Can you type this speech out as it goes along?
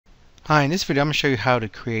Hi, in this video I'm going to show you how to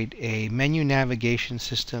create a menu navigation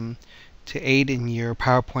system to aid in your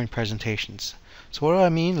PowerPoint presentations. So what do I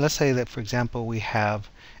mean? Let's say that, for example, we have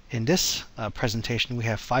in this presentation we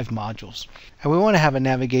have 5 modules, and we want to have a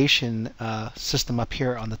navigation system up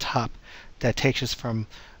here on the top that takes us from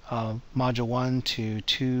module 1 to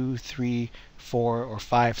 2, 3, 4, or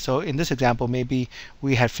 5. So in this example, maybe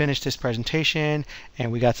we had finished this presentation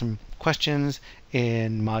and we got some questions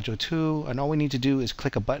in module 2, and all we need to do is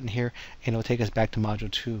click a button here and it'll take us back to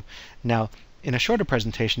module 2. Now in a shorter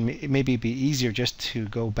presentation, it may be easier just to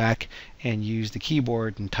go back and use the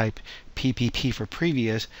keyboard and type PPP for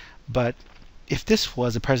previous, but if this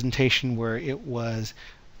was a presentation where it was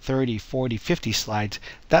 30, 40, 50 slides,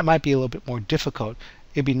 that might be a little bit more difficult.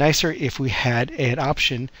 It'd be nicer if we had an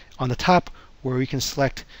option on the top where we can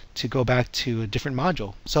select to go back to a different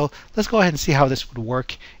module. So let's go ahead and see how this would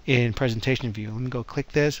work in presentation view. Let me go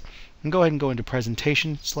click this and go ahead and go into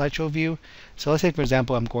presentation slideshow view. So let's say, for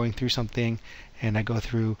example, I'm going through something and I go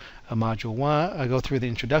through a module 1. I go through the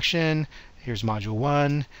introduction. Here's module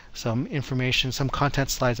 1, some information, some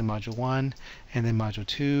content slides in module 1, and then module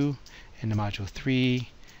 2, and then module 3,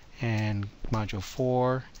 and module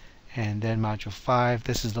 4, and then module 5.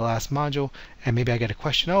 This is the last module, and maybe I get a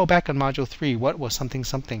question, oh, back on module 3, what was something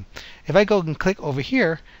something? If I go and click over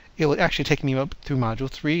here, it will actually take me up through module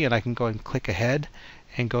 3, and I can go and click ahead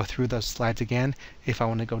and go through those slides again. If I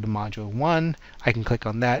want to go to module 1, I can click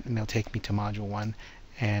on that and it'll take me to module 1,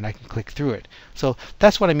 and I can click through it. So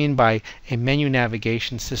that's what I mean by a menu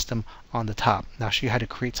navigation system on the top. Now I'll show you how to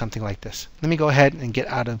create something like this. Let me go ahead and get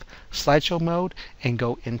out of slideshow mode and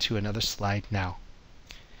go into another slide now.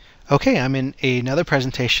 Okay, I'm in another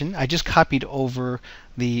presentation. I just copied over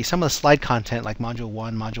some of the slide content like module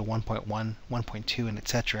 1, module 1.1, 1.2, and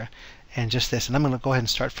etc. and just this. And I'm going to go ahead and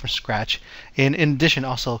start from scratch. And in addition,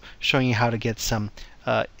 also showing you how to get some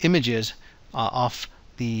images off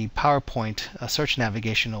the PowerPoint search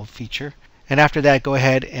navigational feature. And after that, go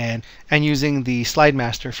ahead and using the Slide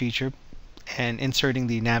Master feature and inserting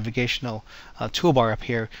the navigational toolbar up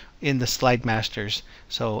here in the Slide Masters.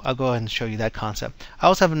 So I'll go ahead and show you that concept. I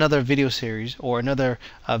also have another video series or another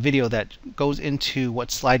video that goes into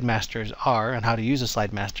what Slide Masters are and how to use a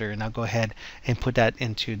Slide Master, and I'll go ahead and put that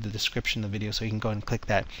into the description of the video so you can go and click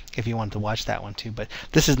that if you want to watch that one too. But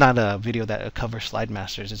this is not a video that will cover Slide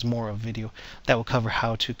Masters. It's more a video that will cover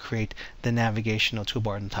how to create the navigational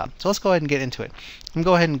toolbar on the top. So let's go ahead and get into it. I'm going to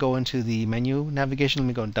go ahead and go into the menu navigation. Let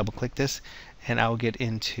me go and double click this, and I will get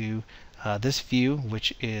into this view,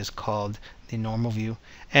 which is called the normal view.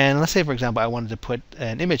 And let's say, for example, I wanted to put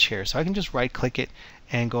an image here, so I can just right click it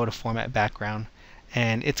and go to format background,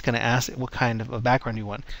 and it's going to ask what kind of a background you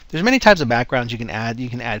want. There's many types of backgrounds you can add. You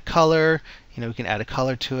can add color, you can add a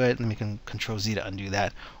color to it, and we can Control Z to undo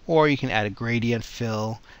that. Or you can add a gradient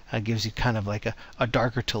fill. Gives you kind of like a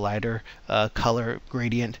darker to lighter color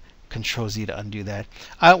gradient. Control Z to undo that.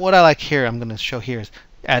 What I like here, I'm going to show here, is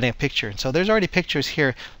adding a picture. And so there's already pictures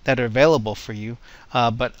here that are available for you,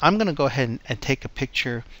 but I'm going to go ahead and take a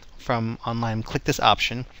picture from online. Click this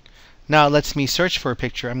option. Now it lets me search for a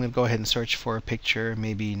picture. I'm going to go ahead and search for a picture,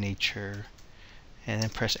 maybe nature, and then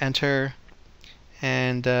press enter.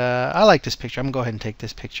 And I like this picture. I'm going to go ahead and take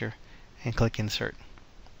this picture and click insert.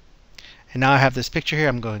 And now I have this picture here.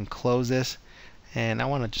 I'm going to close this, and I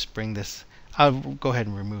want to just bring this. I'll go ahead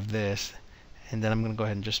and remove this, and then I'm going to go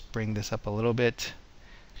ahead and just bring this up a little bit.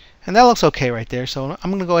 And that looks okay right there. So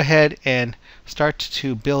I'm going to go ahead and start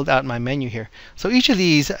to build out my menu here. So each of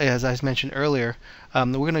these, as I mentioned earlier,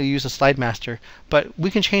 we're going to use a Slide Master, but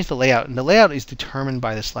we can change the layout, and the layout is determined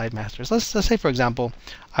by the Slide Master. So let's say, for example,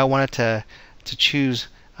 I wanted to choose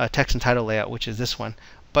a text and title layout, which is this one.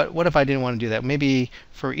 But what if I didn't want to do that? Maybe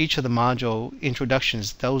for each of the module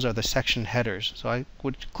introductions, those are the section headers. So I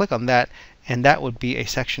would click on that, and that would be a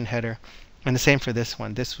section header. And the same for this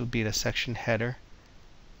one. This would be the section header.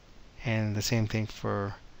 And the same thing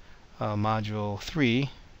for module 3.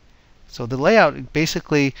 So the layout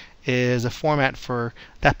basically is a format for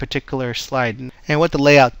that particular slide. And what the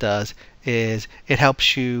layout does is it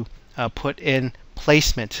helps you put in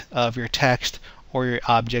placement of your text or your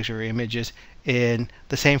objects or your images in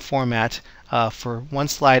the same format for one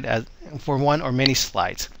slide for one or many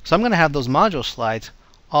slides. So I'm going to have those module slides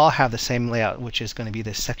all have the same layout, which is going to be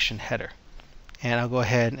the section header. And I'll go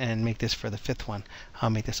ahead and make this for the 5th one. I'll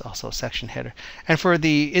make this also a section header. And for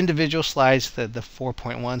the individual slides, the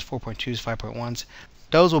 4.1s, 4.2s, 5.1s,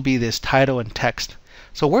 those will be this title and text.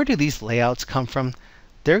 So where do these layouts come from?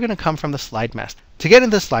 They're going to come from the Slide Master. To get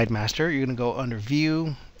into Slide Master, you're going to go under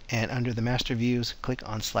View, and under the Master Views, click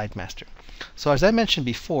on Slide Master. So as I mentioned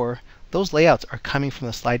before, those layouts are coming from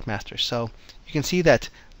the Slide Master. So you can see that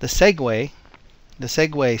the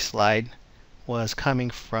segue slide was coming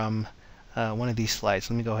from one of these slides.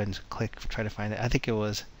 Let me go ahead and try to find it. I think it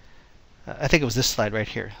was this slide right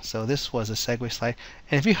here. So this was a segue slide,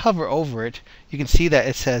 and if you hover over it, you can see that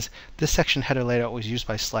it says this section header layout was used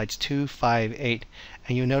by slides 2, 5, 8,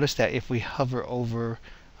 and you notice that if we hover over,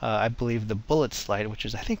 I believe the bullet slide, which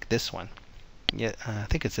is I think this one. Yeah, I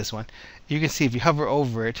think it's this one. You can see if you hover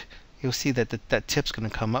over it, you'll see that that tip's going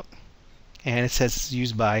to come up, and it says it's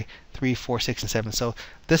used by 3, 4, 6, and 7. So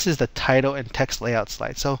this is the title and text layout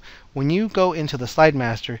slide. So when you go into the slide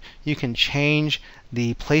master, you can change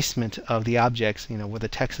the placement of the objects, where the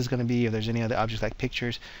text is going to be, if there's any other objects like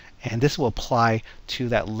pictures, and this will apply to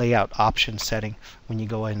that layout option setting when you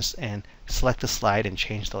go in and select the slide and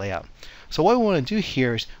change the layout. So what we want to do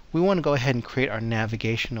here is we want to go ahead and create our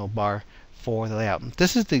navigational bar for the layout.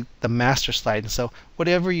 This is the master slide, and so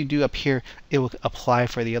whatever you do up here, it will apply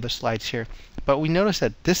for the other slides here. But we notice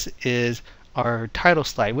that this is our title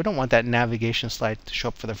slide. We don't want that navigation slide to show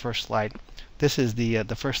up for the first slide. This is the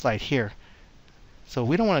first slide here. So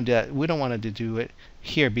we don't want to do that. We don't want to do it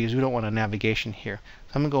here because we don't want a navigation here.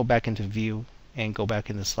 So I'm going to go back into View and go back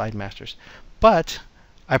into Slide Masters. But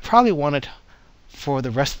I probably want it for the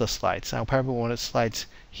rest of the slides. I probably want it slides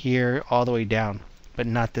here all the way down, but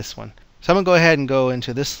not this one. So I'm going to go ahead and go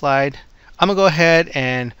into this slide. I'm going to go ahead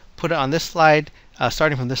and put it on this slide,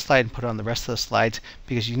 starting from this slide, and put it on the rest of the slides,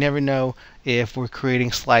 because you never know if we're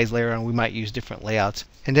creating slides later on, we might use different layouts.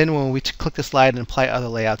 And then when we click the slide and apply other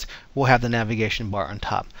layouts, we'll have the navigation bar on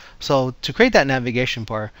top. So to create that navigation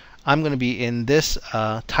bar, I'm going to be in this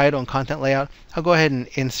title and content layout. I'll go ahead and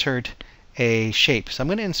insert a shape. So I'm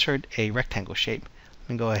going to insert a rectangle shape. Let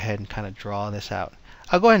me go ahead and kind of draw this out.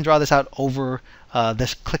 I'll go ahead and draw this out over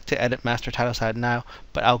this click to edit master title slide now,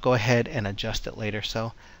 but I'll go ahead and adjust it later.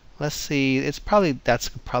 So let's see, that's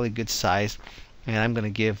probably good size, and I'm going to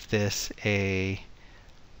give this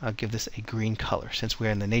I'll give this a green color since we're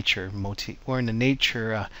in the nature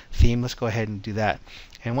theme. Let's go ahead and do that.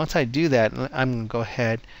 And once I do that, I'm going to go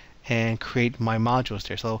ahead and create my modules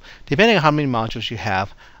there. So depending on how many modules you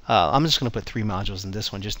have, I'm just going to put 3 modules in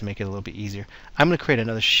this one just to make it a little bit easier. I'm going to create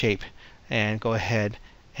another shape and go ahead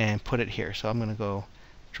and put it here. So I'm going to go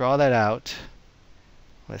draw that out.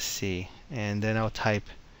 Let's see, and then I'll type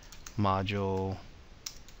module.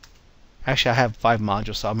 Actually, I have 5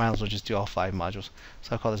 modules, so I might as well just do all 5 modules.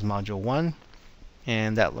 So I'll call this module 1,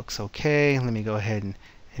 and that looks okay. Let me go ahead and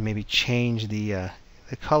maybe change the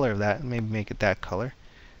color of that. Maybe make it that color.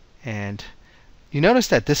 And you notice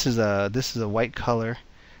that this is a white color,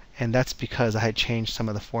 and that's because I had changed some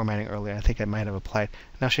of the formatting earlier. I think I might have applied,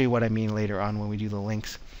 and I'll show you what I mean later on when we do the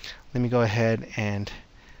links. Let me go ahead and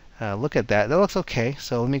look at that. That looks okay.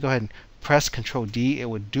 So let me go ahead and press Control D. It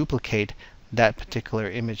would duplicate that particular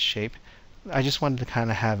image shape. I just wanted to kind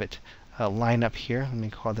of have it line up here. Let me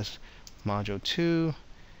call this module 2,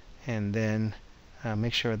 and then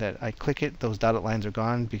make sure that I click it. Those dotted lines are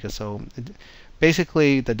gone, because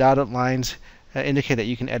basically the dotted lines indicate that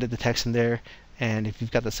you can edit the text in there, and if you've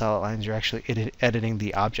got the solid lines, you're actually editing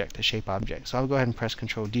the object, the shape object. So I'll go ahead and press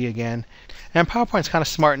Control D again. And PowerPoint's kind of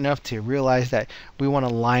smart enough to realize that we want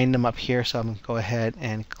to line them up here, so I'm going to go ahead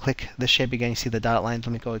and click this shape again. You see the dotted lines.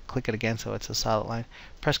 Let me go and click it again so it's a solid line.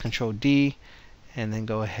 Press Control D, and then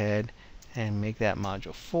go ahead and make that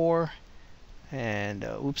module 4. And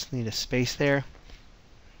oops, need a space there.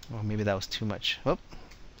 Well, maybe that was too much. Oh,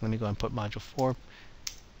 let me go and put module 4,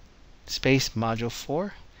 space module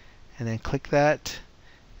 4. And then click that,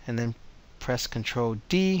 and then press Control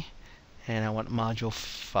D, and I want module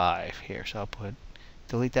 5 here. So I'll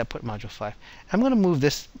delete that, put module 5. I'm going to move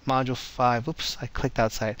this module 5. Oops, I clicked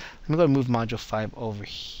outside. I'm going to move module 5 over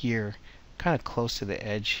here, kind of close to the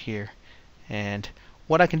edge here. And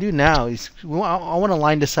what I can do now is I want to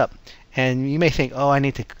line this up. And you may think, oh, I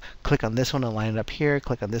need to click on this one and line it up here,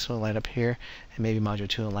 click on this one and line it up here, and maybe module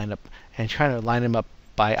 2 and line it up, and try to line them up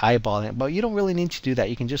by eyeballing it. But you don't really need to do that.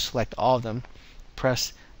 You can just select all of them,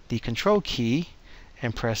 press the Control key,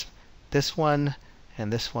 and press this one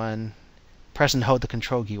and this one. Press and hold the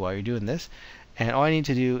Control key while you're doing this. And all I need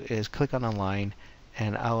to do is click on a line,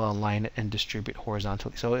 and I'll align it and distribute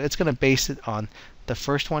horizontally. So it's going to base it on the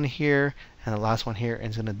first one here and the last one here, and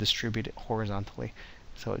it's going to distribute it horizontally.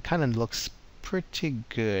 So it kind of looks pretty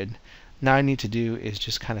good. Now I need to do is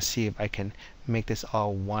just kind of see if I can make this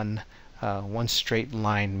all one straight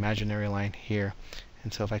line, imaginary line here.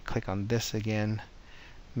 And so if I click on this again,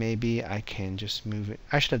 maybe I can just move it.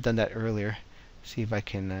 I should have done that earlier. See if I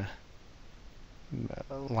can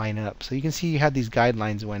line it up. So you can see you have these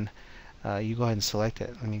guidelines when you go ahead and select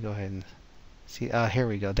it. Let me go ahead and see. Here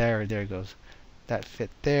we go. There it goes. That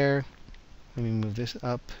fit there. Let me move this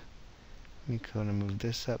up. Let me go and move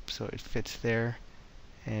this up so it fits there,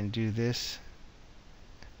 and do this,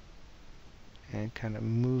 and kind of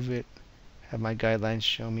move it. Have my guidelines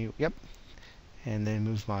show me, yep, and then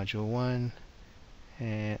move module 1,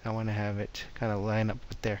 and I want to have it kind of line up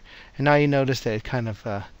with there. And now you notice that it kind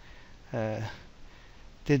of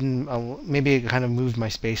didn't, maybe it kind of moved my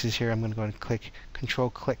spaces here. I'm going to go and click, control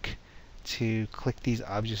click to click these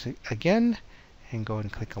objects again, and go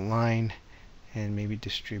and click align, and maybe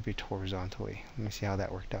distribute horizontally. Let me see how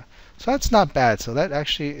that worked out. So that's not bad. So that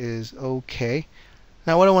actually is okay.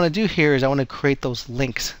 Now what I want to do here is I want to create those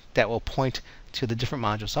links that will point to the different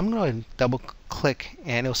modules. So I'm going to go ahead and double click,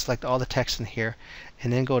 and it'll select all the text in here,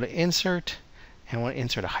 and then go to insert, and I want to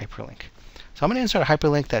insert a hyperlink. So I'm going to insert a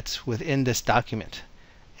hyperlink that's within this document,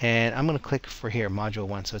 and I'm going to click for here, module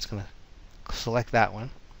 1. So it's going to select that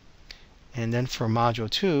one, and then for module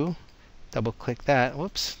 2, double click that,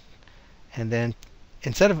 whoops, and then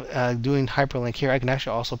instead of doing hyperlink here, I can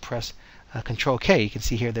actually also press Control K. You can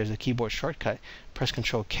see here there's a keyboard shortcut. Press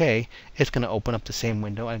Control K. It's going to open up the same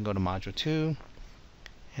window. I can go to module 2,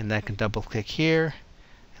 and then I can double click here,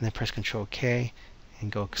 and then press Control K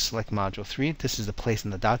and go select module 3. This is the place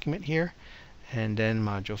in the document here, and then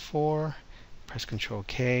module 4. Press Control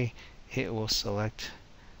K. It will select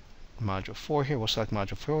module 4 here. We'll select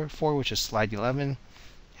module 4, which is slide 11,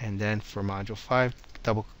 and then for module 5,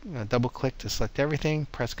 double click to select everything.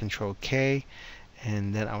 Press Control K.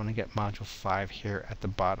 And then I want to get module 5 here at the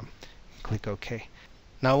bottom. Click OK.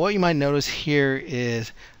 Now what you might notice here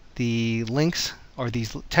is the links, or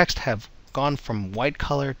these text, have gone from white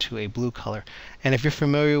color to a blue color. And if you're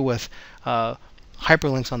familiar with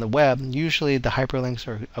hyperlinks on the web, usually the hyperlinks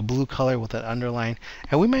are a blue color with an underline,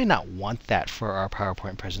 and we may not want that for our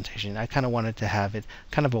PowerPoint presentation. I kind of wanted to have it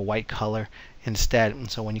kind of a white color instead,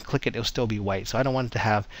 and so when you click it, it'll still be white. So I don't want it to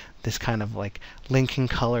have this kind of like linking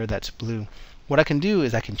color that's blue. What I can do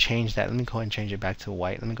is I can change that. Let me go ahead and change it back to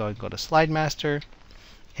white. Let me go ahead and go to Slide Master,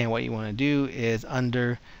 and what you want to do is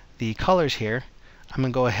under the colors here, I'm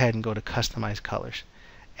going to go ahead and go to Customize Colors.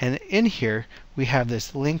 And in here we have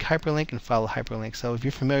this link hyperlink and follow hyperlink. So if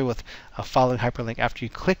you're familiar with following hyperlink, after you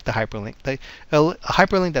click the hyperlink, a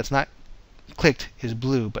hyperlink that's not clicked is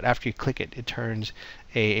blue, but after you click it, it turns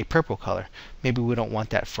a purple color. Maybe we don't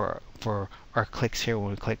want that for our clicks here.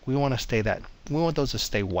 When we click, we want those to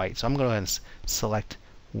stay white. So I'm going to go ahead and select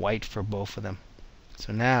white for both of them.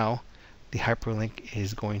 So now the hyperlink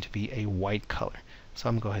is going to be a white color. So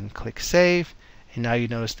I'm going to go ahead and click Save, and now you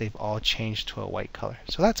notice they've all changed to a white color.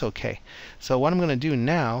 So that's okay. So what I'm going to do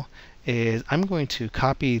now is I'm going to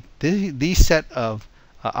copy these set of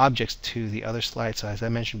objects to the other slide. So as I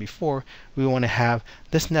mentioned before, we want to have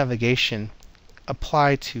this navigation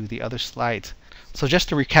apply to the other slides. So just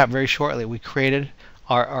to recap very shortly, we created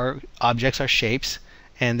our objects, our shapes,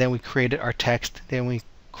 and then we created our text. Then we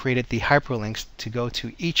created the hyperlinks to go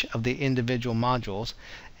to each of the individual modules.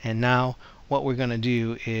 And now what we're going to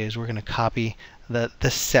do is we're going to copy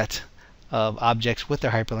the set of objects with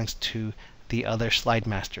their hyperlinks to the other slide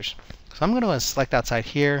masters. So I'm going to select outside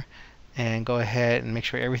here and go ahead and make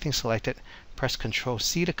sure everything's selected. Press Control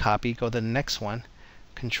C to copy, go to the next one,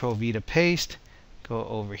 Control V to paste, go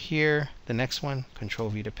over here, the next one, Control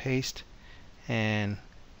V to paste, and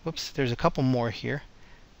whoops, there's a couple more here.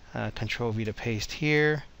 Control V to paste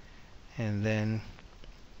here, and then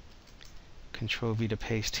Control V to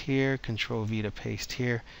paste here, Control V to paste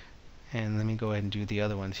here, and let me go ahead and do the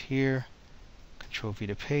other ones here. Control V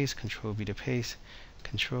to paste, Control V to paste,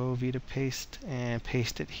 Control V to paste, and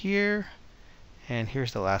paste it here, and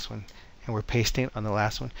here's the last one, and we're pasting it on the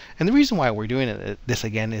last one. And the reason why we're doing this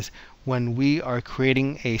again is when we are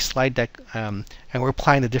creating a slide deck and we're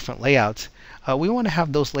applying the different layouts, we want to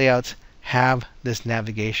have those layouts have this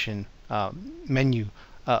navigation menu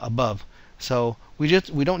above. So we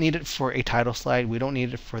don't need it for a title slide. We don't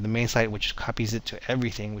need it for the main slide, which copies it to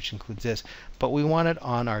everything, which includes this. But we want it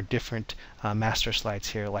on our different master slides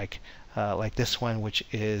here, like this one, which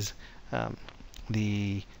is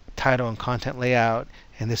the title and content layout,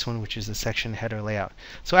 and this one, which is the section header layout.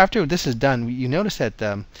 So after this is done, you notice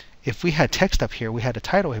that if we had text up here, we had a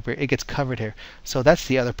title here, it gets covered here. So that's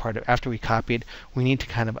the other part. After we copied, we need to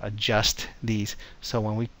kind of adjust these. So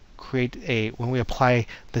when we apply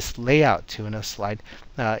this layout to another slide,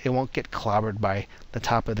 it won't get clobbered by the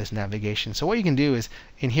top of this navigation. So what you can do is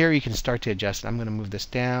in here you can start to adjust it. I'm going to move this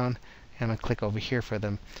down, and I'm going to click over here for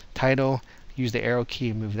the title, use the arrow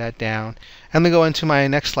key, move that down. I'm going to go into my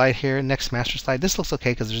next slide here, next master slide. This looks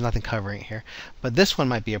okay because there's nothing covering it here, but this one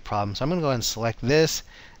might be a problem. So I'm going to go ahead and select this,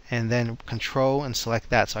 and then Control and select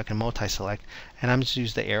that so I can multi-select. And I'm just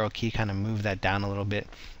use the arrow key, kind of move that down a little bit.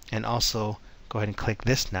 and also go ahead and click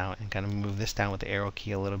this now and kind of move this down with the arrow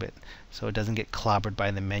key a little bit so it doesn't get clobbered by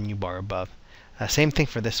the menu bar above. Same thing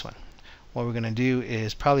for this one. What we're going to do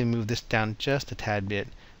is probably move this down just a tad bit.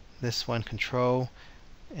 This one, Control,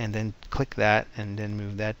 and then click that, and then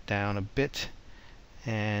move that down a bit.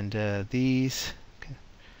 And these,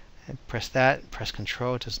 and press that, press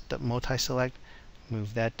Control to multi-select,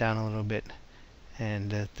 move that down a little bit.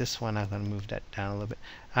 And this one, I'm going to move that down a little bit.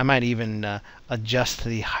 I might even adjust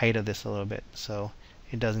the height of this a little bit so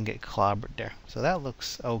it doesn't get clobbered there. So that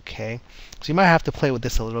looks okay. So you might have to play with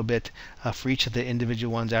this a little bit for each of the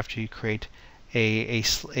individual ones after you create a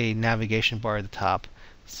navigation bar at the top.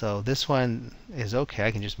 So this one is okay.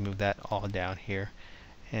 I can just move that all down here.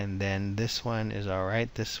 And then this one is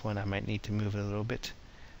alright. This one I might need to move it a little bit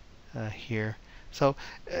here. So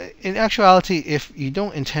in actuality, if you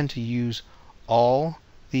don't intend to use all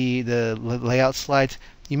the layout slides,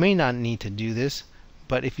 you may not need to do this.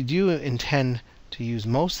 But if you do intend to use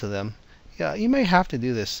most of them, yeah, you may have to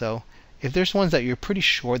do this. So if there's ones that you're pretty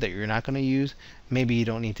sure that you're not going to use, maybe you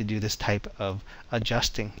don't need to do this type of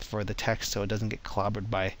adjusting for the text so it doesn't get clobbered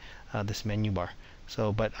by this menu bar.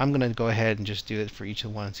 So, but I'm going to go ahead and just do it for each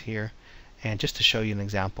of the ones here, and just to show you an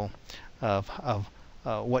example of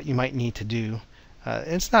what you might need to do.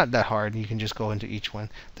 It's not that hard. You can just go into each one.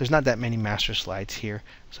 There's not that many master slides here,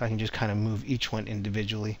 so I can just kind of move each one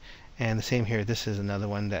individually. And the same here. This is another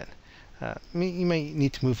one that you may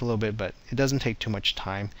need to move a little bit, but it doesn't take too much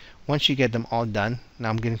time. Once you get them all done, now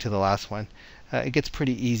I'm getting to the last one, it gets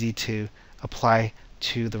pretty easy to apply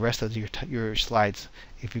to the rest of your slides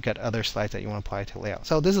if you've got other slides that you want to apply to layout.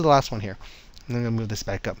 So this is the last one here. I'm going to move this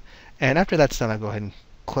back up. And after that's done, I'll go ahead and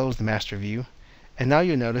close the master view. And now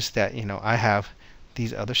you'll notice that I have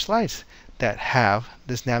these other slides that have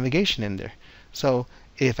this navigation in there. So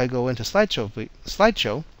if I go into slideshow, let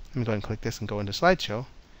me go ahead and click this and go into slideshow.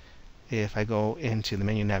 If I go into the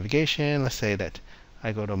menu navigation, let's say that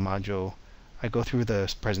I go to module, I go through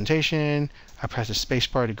the presentation, I press the space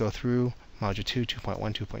bar to go through module 2, 2.1,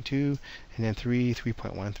 2.2, and then 3,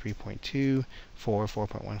 3.1, 3.2, 4,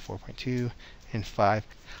 4.1, 4.2, and 5.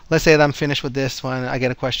 Let's say that I'm finished with this one, I get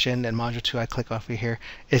a question, and module 2, I click off here,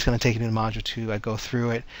 it's going to take me to module 2, I go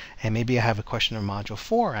through it, and maybe I have a question on module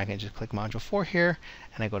 4, I can just click module 4 here,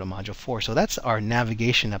 and I go to module 4. So that's our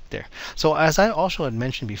navigation up there. So as I also had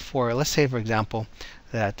mentioned before, let's say for example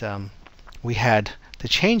that we had to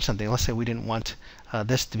change something. Let's say we didn't want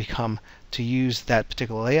this to use that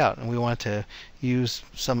particular layout, and we want to use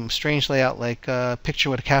some strange layout like a picture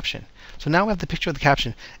with a caption. So now we have the picture with the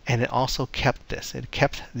caption, and it also kept this. It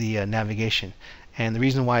kept the navigation. And the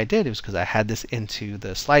reason why I did was because I had this into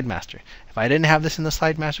the slide master. If I didn't have this in the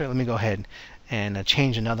slide master, let me go ahead and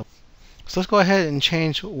change another one. So let's go ahead and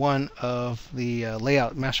change one of the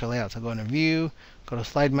master layouts. I'll go into View, go to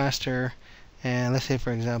Slide Master, and let's say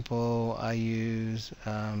for example I'll use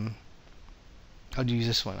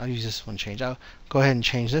this one. I'll use this one change. I'll go ahead and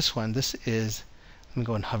change this one. This is, let me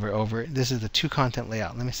go and hover over it. This is the 2 content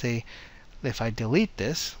layout. Let me say if I delete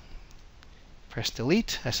this, press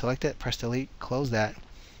delete, I select it, press delete, close that,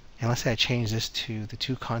 and let's say I change this to the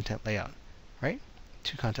 2 content layout, right?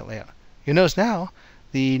 2 content layout. You'll notice now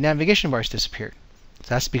the navigation bars disappeared.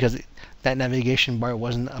 So that's because that navigation bar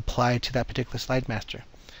wasn't applied to that particular slide master.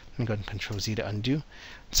 Let me go ahead and Control Z to undo.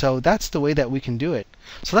 So that's the way that we can do it.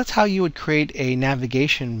 So that's how you would create a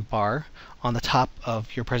navigation bar on the top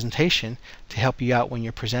of your presentation to help you out when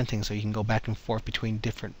you're presenting, so you can go back and forth between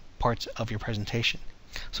different parts of your presentation.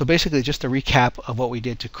 So basically, just a recap of what we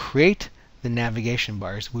did to create the navigation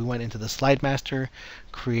bars. We went into the slide master,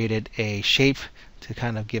 created a shape to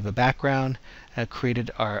kind of give a background,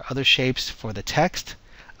 created our other shapes for the text,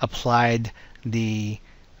 applied the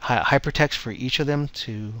hypertext for each of them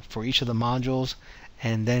for each of the modules,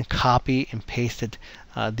 and then copy and pasted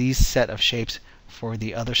these set of shapes for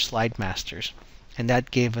the other slide masters. And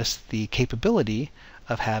that gave us the capability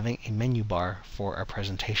of having a menu bar for our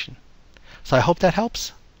presentation. So I hope that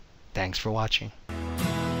helps. Thanks for watching.